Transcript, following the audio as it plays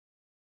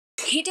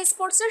Hit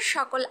স্পোর্টসের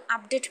সকল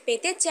update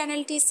পেতে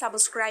চ্যানেলটি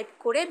সাবস্ক্রাইব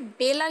করে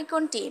বেল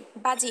আইকনটি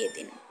বাজিয়ে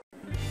দিন।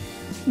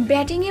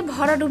 ব্যাটিংয়ে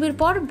ভরাডুবির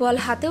পর বল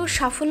হাতেও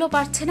সাফল্য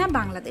পাচ্ছে না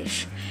বাংলাদেশ।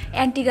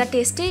 অ্যান্টিগা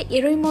টেস্টে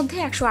এরই মধ্যে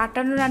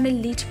 158 রানের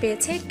লিড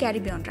পেয়েছে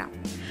ক্যারিবিয়ানরা।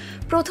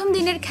 প্রথম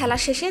দিনের খেলা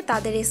শেষে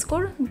তাদের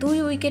স্কোর 2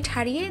 উইকেট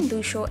হারিয়ে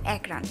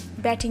 201 রান।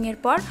 ব্যাটিংয়ের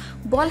পর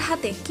বল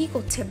হাতে কী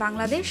করছে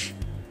বাংলাদেশ?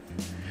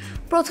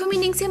 প্রথম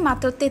ইনিংসে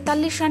মাত্র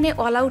 43 রানে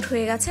অল আউট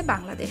হয়ে গেছে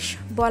বাংলাদেশ।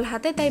 বল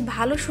হাতে তাই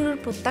ভালো শুরুর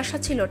প্রত্যাশা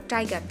ছিল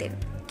টাইগারদের,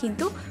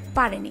 কিন্তু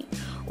পারেনি।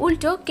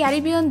 উল্টো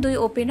ক্যারিবিয়ান দুই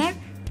ওপেনার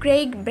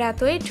ক্রেইগ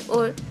ব্র্যাথওয়েট ও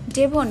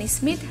ডেভন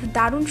স্মিথ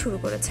দারুণ শুরু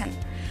করেছেন।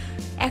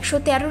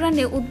 113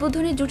 রানে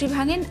উদ্বোধনী জুটি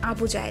ভাঙেন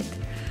আবু জায়েদ।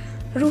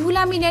 রুহুল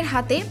আমিনের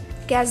হাতে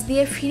ক্যাচ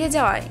দিয়ে ফিরে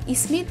যাওয়ায়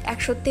স্মিথ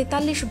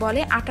 143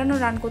 বলে 58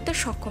 রান করতে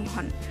সক্ষম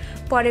হন।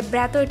 পরে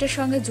ব্র্যাথওয়েটের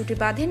সঙ্গে জুটি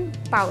বাঁধেন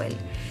পাওয়েল।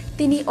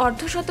 তিনি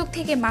অর্ধশতক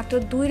থেকে মাত্র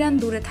 2 রান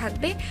দূরে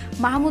থাকবে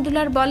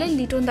মাহমুদুল্লাহর বলে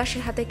লিটন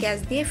দাসের হাতে ক্যাচ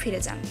দিয়ে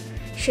ফিরে যান।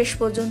 শেষ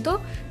পর্যন্ত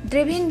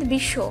ডেভিন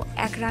বিশ্ব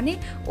 1 রানে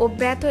ও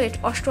ব্র্যাথওয়েট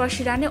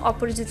 88 রানে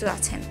অপরাজিত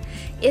আছেন।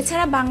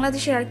 এছাড়া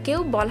বাংলাদেশের আর কেউ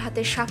বল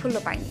হাতে সাফল্য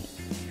পায়নি।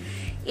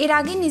 এর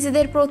আগে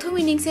নিজেদের প্রথম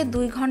ইনিংসে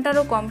 2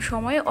 ঘন্টারও কম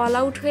সময়ে অল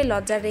আউট হয়ে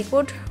লজ্জার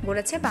রেকর্ড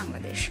গড়েছে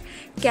বাংলাদেশ।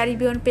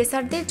 ক্যারিবিয়ান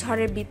পেসারদের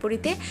ঝড়ের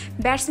বিপরীতে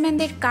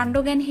ব্যাটসম্যানদের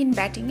কাণ্ডজ্ঞানহীন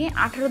ব্যাটিংয়ে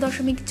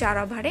 18.4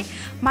 ওভারে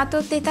মাত্র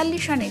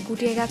 43 রানে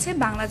গুটিয়ে গেছে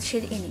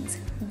বাংলাদেশের ইনিংস,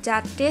 যা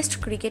টেস্ট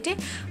ক্রিকেটে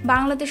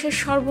বাংলাদেশের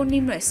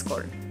সর্বনিম্ন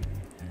স্কোর।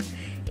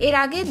 এর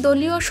আগে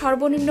দলীয়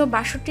সর্বনিম্ন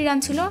 62 রান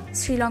ছিল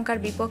শ্রীলঙ্কার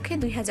বিপক্ষে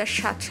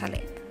 2007 সালে।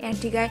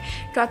 অ্যান্টিগায়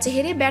টসে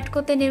হেরে ব্যাট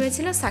করতে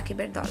নেমেছিল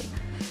সাকিবের দল।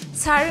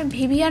 স্যার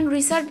ভিভিয়ান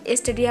রিচার্ড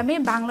স্টেডিয়ামে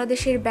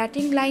বাংলাদেশের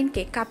ব্যাটিং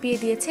লাইনকে কাঁপিয়ে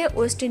দিয়েছে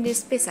ওয়েস্ট ইন্ডিজ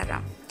পেসাররা।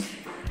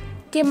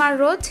 কেমার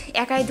রোচ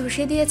একাই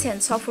ধসিয়ে দিয়েছেন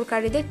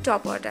সফরকারীদের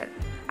টপ অর্ডার।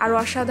 আরও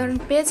অসাধারণ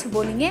পেস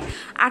বোলিংয়ে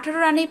 18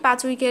 রানেই 5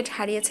 উইকেট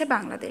হারিয়েছে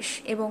বাংলাদেশ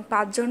এবং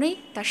 5 জনই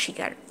তার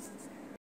শিকার।